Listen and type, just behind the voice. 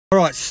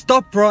Alright,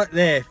 stop right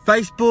there.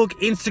 Facebook,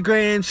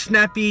 Instagram,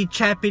 Snappy,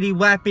 Chappity,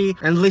 Wappy,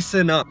 and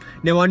listen up.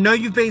 Now, I know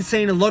you've been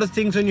seeing a lot of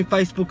things on your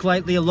Facebook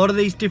lately, a lot of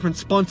these different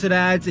sponsored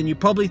ads, and you're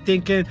probably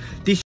thinking,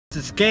 this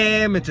it's a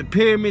scam, it's a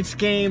pyramid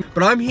scheme,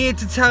 but I'm here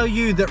to tell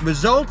you that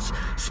results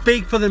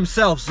speak for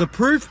themselves. The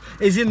proof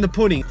is in the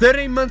pudding.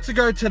 13 months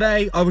ago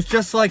today, I was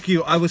just like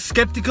you. I was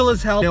skeptical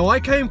as hell. Now, I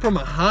came from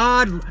a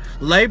hard,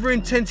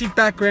 labor-intensive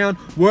background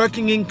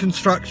working in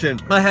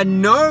construction. I had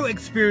no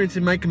experience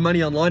in making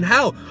money online.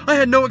 Hell, I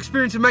had no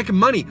experience in making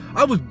money.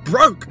 I was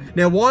broke.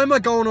 Now, why am I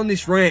going on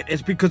this rant?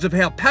 It's because of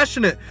how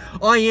passionate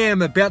I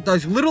am about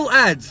those little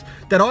ads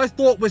that I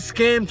thought were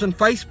scams on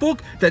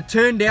Facebook that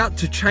turned out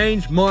to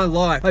change my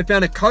life. I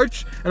found a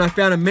coach, and I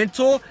found a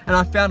mentor, and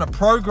I found a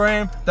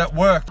program that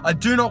worked. I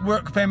do not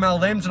work with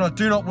MLMs, and I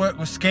do not work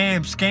with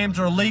scams. Scams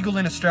are illegal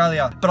in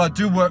Australia, but I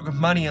do work with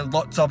money and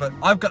lots of it.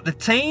 I've got the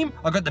team,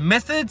 I've got the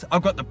methods,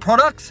 I've got the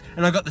products,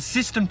 and I've got the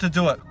system to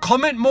do it.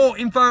 Comment more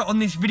info on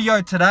this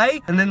video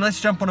today, and then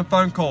let's jump on a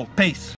phone call. Peace.